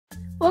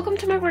Welcome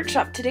to my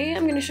workshop. Today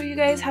I'm going to show you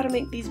guys how to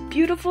make these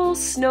beautiful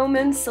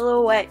snowman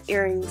silhouette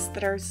earrings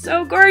that are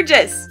so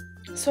gorgeous.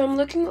 So I'm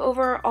looking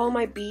over all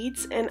my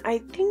beads and I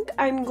think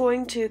I'm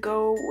going to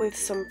go with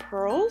some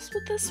pearls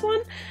with this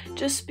one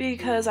just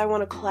because I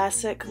want a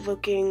classic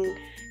looking,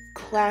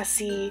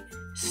 classy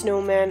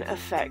snowman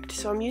effect.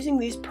 So I'm using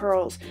these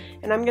pearls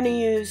and I'm going to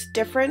use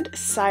different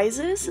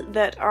sizes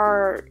that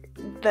are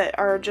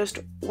just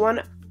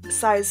one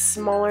size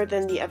smaller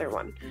than the other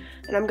one.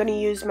 And I'm going to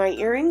use my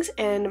earrings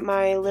and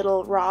my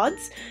little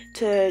rods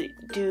to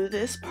do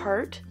this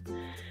part.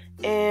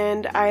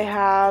 And I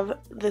have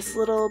this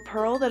little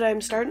pearl that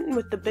I'm starting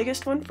with the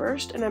biggest one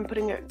first, and I'm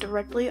putting it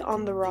directly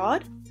on the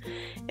rod.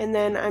 And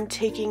then I'm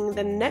taking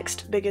the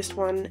next biggest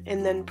one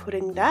and then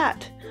putting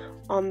that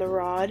on the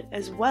rod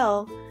as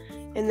well.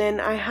 And then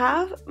I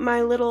have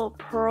my little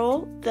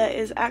pearl that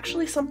is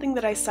actually something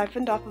that I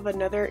siphoned off of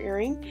another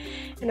earring,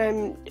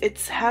 and it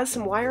has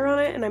some wire on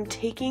it, and I'm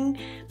taking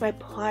my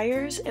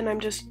pliers and I'm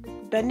just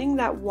bending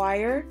that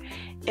wire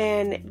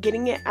and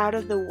getting it out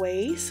of the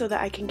way so that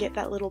I can get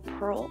that little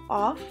pearl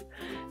off,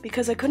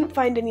 because I couldn't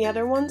find any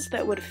other ones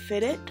that would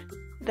fit it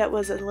that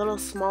was a little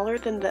smaller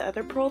than the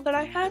other pearl that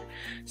I had.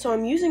 So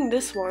I'm using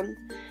this one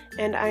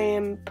and I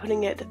am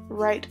putting it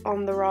right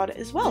on the rod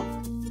as well.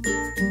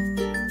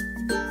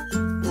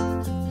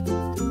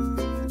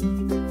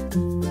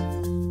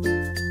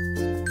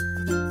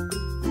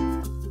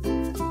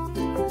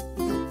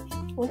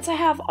 Once I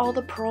have all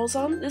the pearls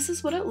on, this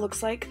is what it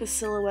looks like, the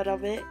silhouette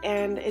of it,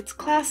 and it's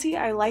classy.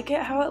 I like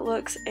it how it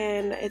looks,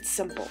 and it's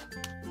simple.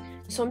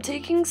 So I'm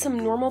taking some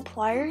normal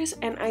pliers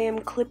and I am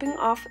clipping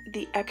off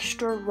the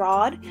extra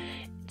rod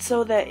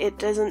so that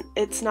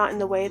it's not in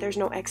the way, there's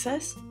no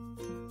excess.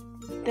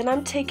 Then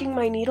I'm taking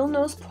my needle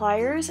nose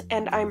pliers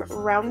and I'm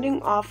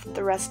rounding off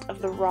the rest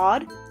of the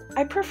rod.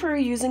 I prefer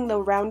using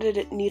the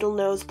rounded needle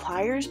nose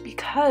pliers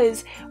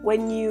because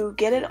when you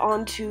get it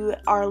onto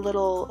our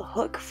little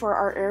hook for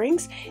our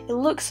earrings, it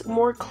looks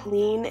more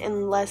clean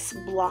and less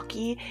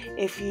blocky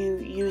if you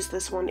use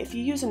this one. If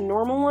you use a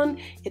normal one,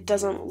 it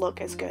doesn't look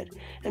as good.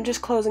 I'm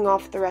just closing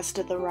off the rest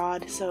of the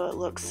rod so it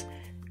looks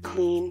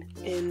clean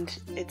and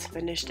it's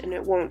finished and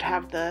it won't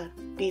have the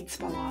beads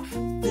fall off.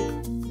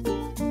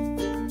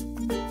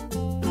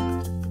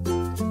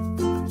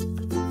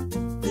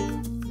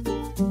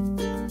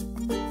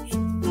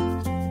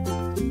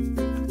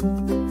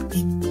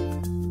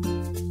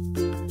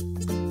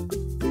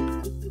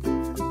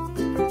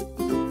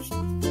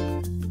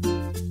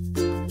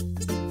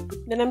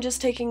 Then I'm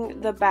just taking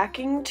the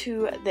backing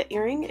to the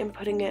earring and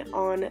putting it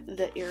on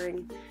the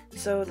earring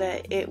so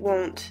that you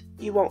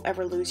won't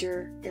ever lose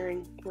your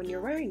earring when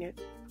you're wearing it.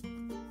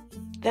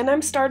 Then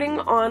I'm starting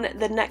on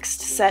the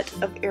next set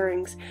of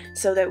earrings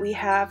so that we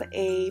have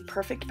a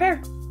perfect pair.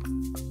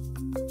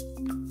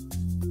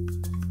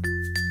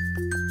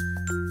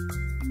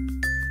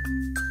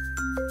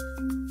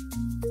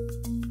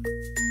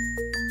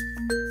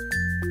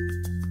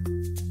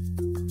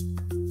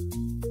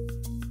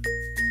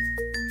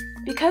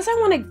 Because I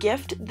want to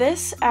gift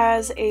this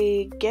as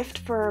a gift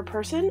for a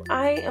person,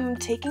 I am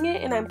taking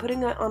it and I'm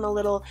putting it on a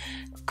little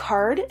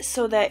card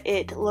so that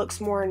it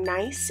looks more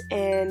nice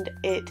and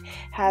it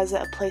has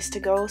a place to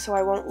go so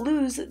I won't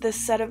lose this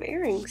set of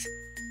earrings.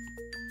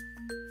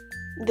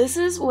 This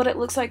is what it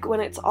looks like when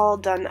it's all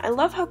done. I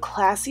love how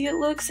classy it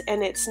looks,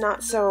 and it's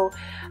not so,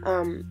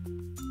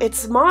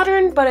 it's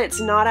modern, but it's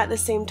not at the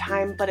same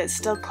time, but it's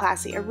still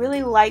classy. I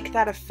really like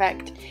that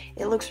effect.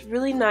 It looks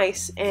really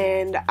nice,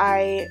 and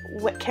I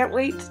can't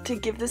wait to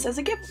give this as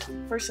a gift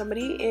for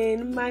somebody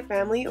in my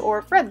family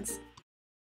or friends.